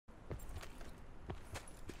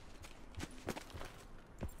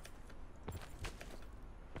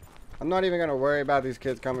I'm not even gonna worry about these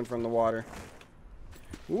kids coming from the water.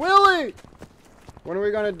 Willie! When are we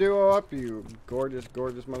gonna duo up, you gorgeous,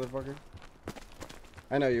 gorgeous motherfucker?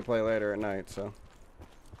 I know you play later at night, so.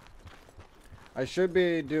 I should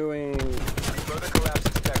be doing... Further collapse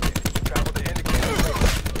expected. Travel to indicated.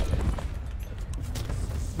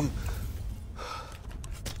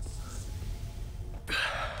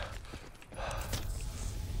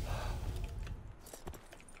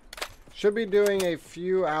 Should be doing a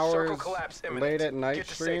few hours imminent. late at night Get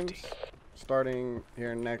to streams, safety. starting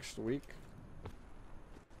here next week.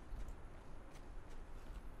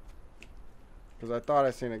 Because I thought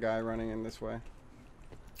I seen a guy running in this way.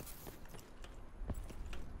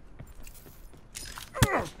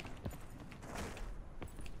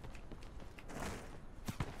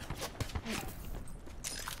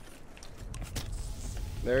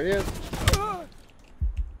 There he is.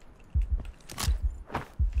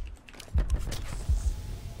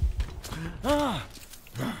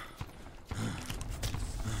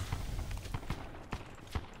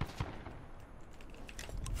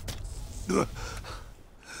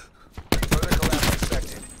 Further collapse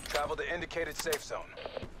expected. Travel to indicated safe zone.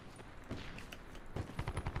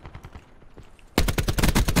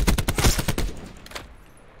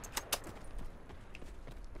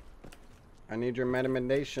 I need your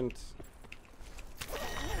medications.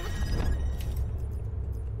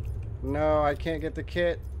 No, I can't get the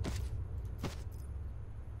kit.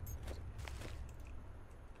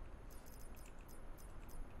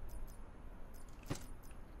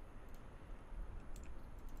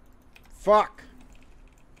 Fuck.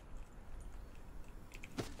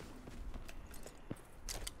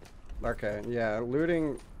 Okay, yeah,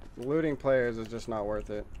 looting players is just not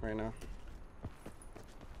worth it right now.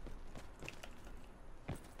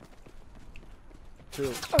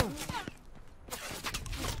 Two.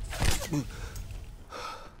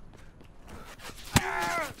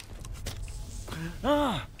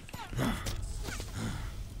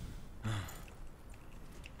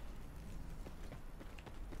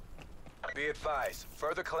 Be advised.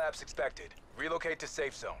 Further collapse expected. Relocate to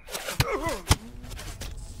safe zone.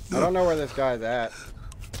 I don't know where this guy's at.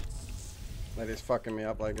 That he's fucking me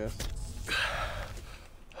up like this.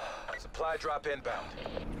 Supply drop inbound.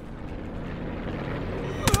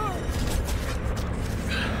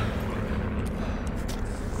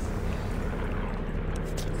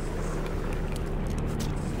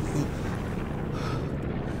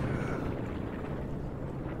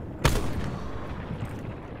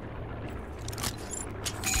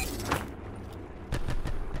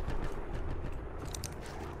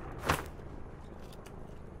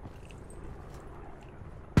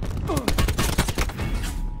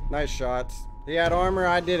 Nice shots. He had armor,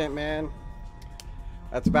 I didn't, man.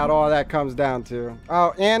 That's about all that comes down to.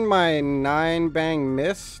 Oh, and my 9 bang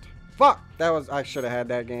missed. Fuck! That was, I should have had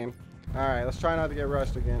that game. Alright, let's try not to get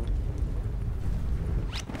rushed again.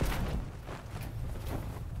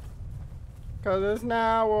 Cause it's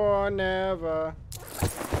now or never.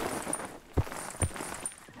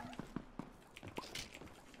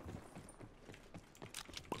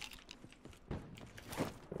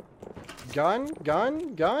 Gun?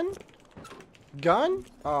 Gun? Gun? Gun?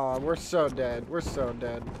 Oh, we're so dead. We're so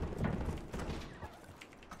dead.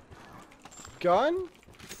 Gun?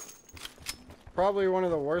 Probably one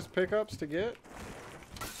of the worst pickups to get.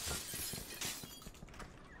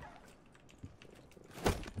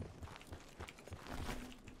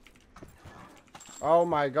 Oh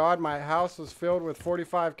my god, my house was filled with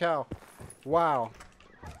 45 cal. Wow.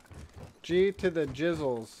 G to the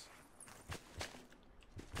jizzles.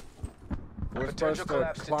 We're supposed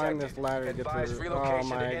to climb this ladder to get through. Oh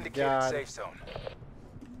my god. Safe zone.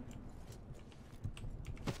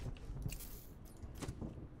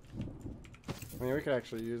 I mean, we could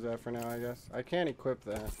actually use that for now, I guess. I can't equip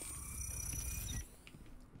that.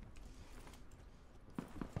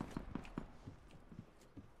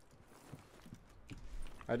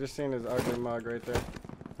 I just seen his ugly mug right there.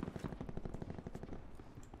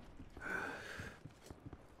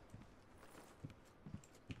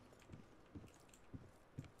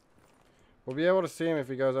 We'll be able to see him if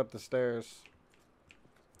he goes up the stairs.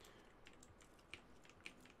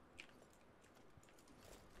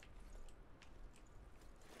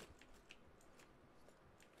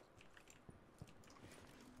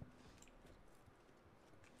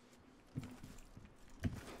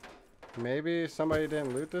 Maybe somebody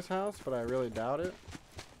didn't loot this house, but I really doubt it.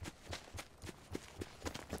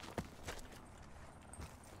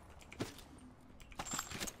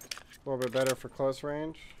 A little bit better for close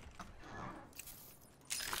range.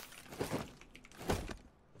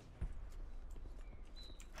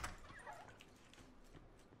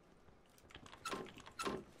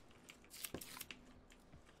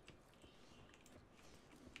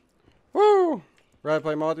 Rather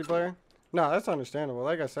play multiplayer? No, that's understandable.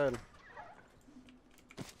 Like I said,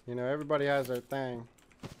 you know, everybody has their thing.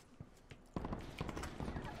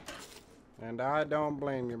 And I don't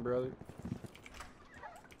blame you, brother.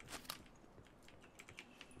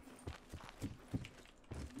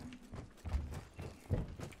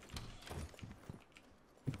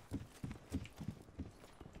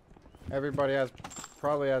 Everybody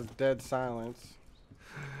probably has dead silence.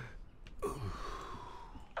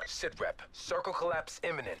 Sit rep. Circle collapse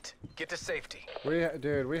imminent. Get to safety.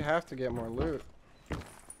 Dude, we have to get more loot.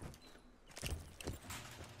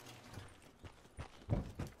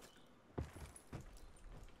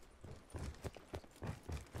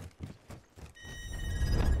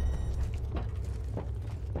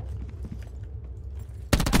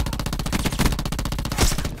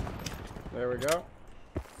 There we go.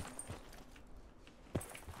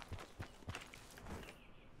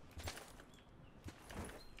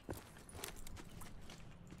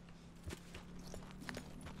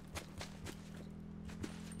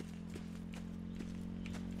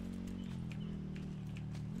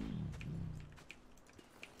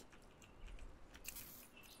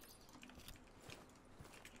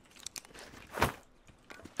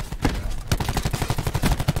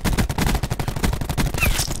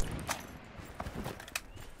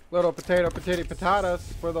 Little potatoes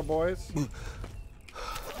for the boys.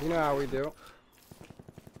 You know how we do.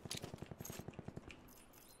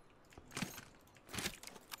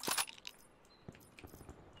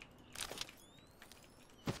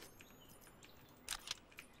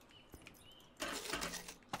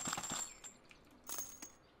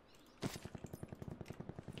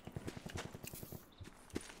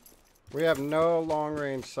 We have no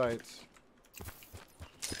long-range sights.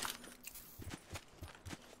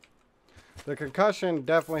 The concussion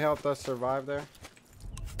definitely helped us survive there.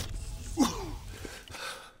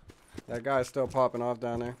 That guy's still popping off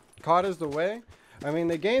down there. Caught is the way. I mean,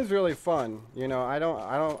 the game's really fun. You know, I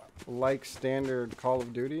don't like standard Call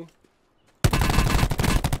of Duty.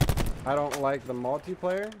 I don't like the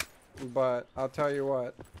multiplayer, but I'll tell you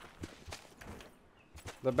what.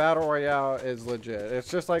 The Battle Royale is legit. It's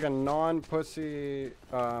just like a non-pussy,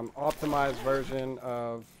 optimized version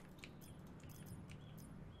of...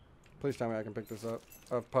 Please tell me I can pick this up.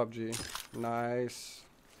 Of PUBG. Nice.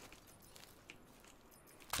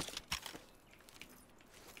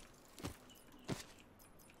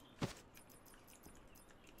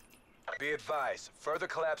 Be advised, further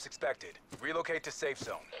collapse expected. Relocate to safe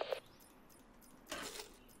zone.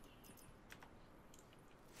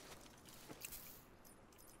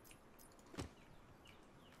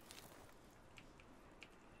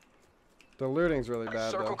 The looting's really bad,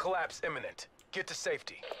 Circle though. collapse imminent. Get to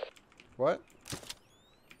safety. What?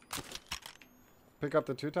 Pick up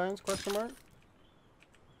the 2 times? Question mark?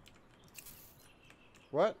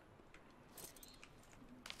 What?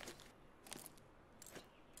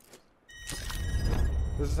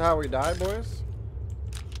 This is how we die, boys?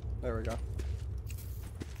 There we go.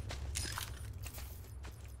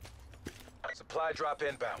 Supply drop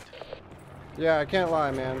inbound. Yeah, I can't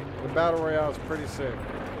lie, man. The Battle Royale is pretty sick.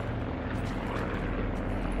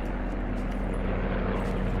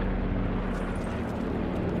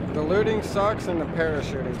 The looting sucks and the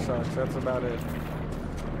parachuting sucks. That's about it.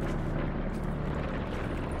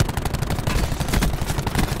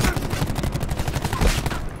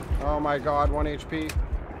 Oh my god, 1 HP.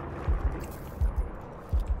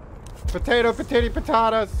 Potatoes.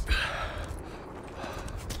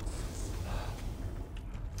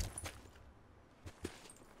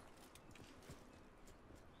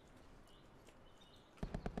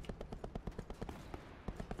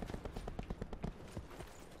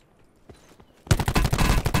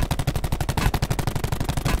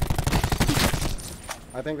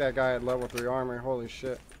 I think that guy had level 3 armor. Holy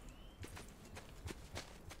shit.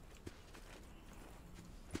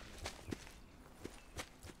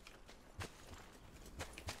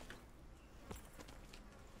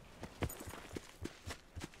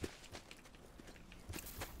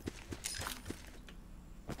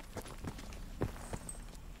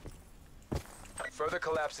 Further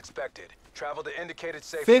collapse expected. Travel to indicated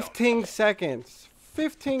safe 15 zone. seconds.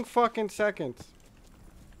 15 fucking seconds.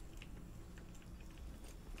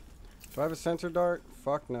 Do I have a sensor dart?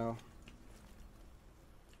 Fuck no.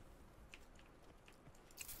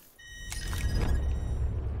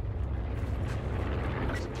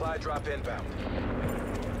 Supply drop inbound.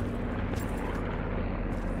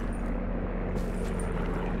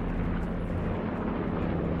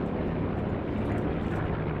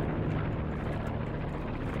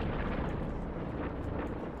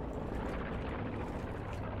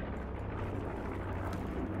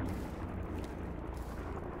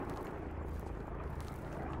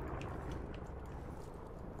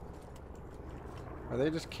 Are they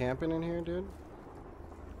just camping in here, dude?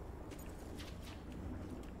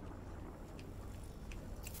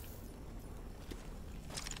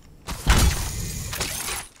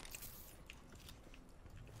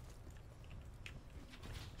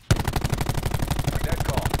 Net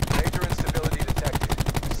call. Major instability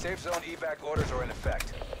detected. Safe zone evac orders are in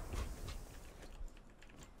effect.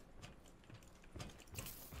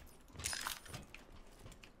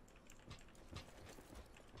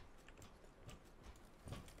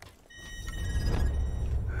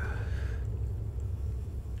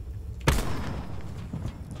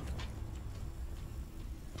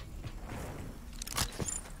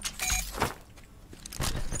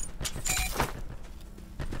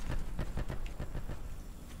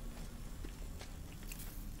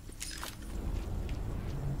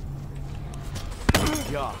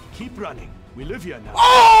 Yeah, keep running. We live here now.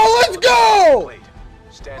 Oh, let's go! Complete.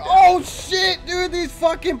 Stand down. Oh shit, dude, these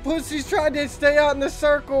fucking pussies tried to stay out in the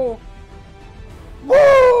circle.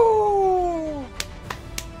 Woo!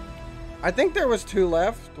 I think there was 2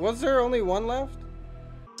 left. Was there only 1 left?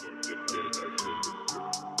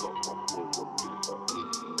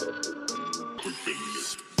 Continue.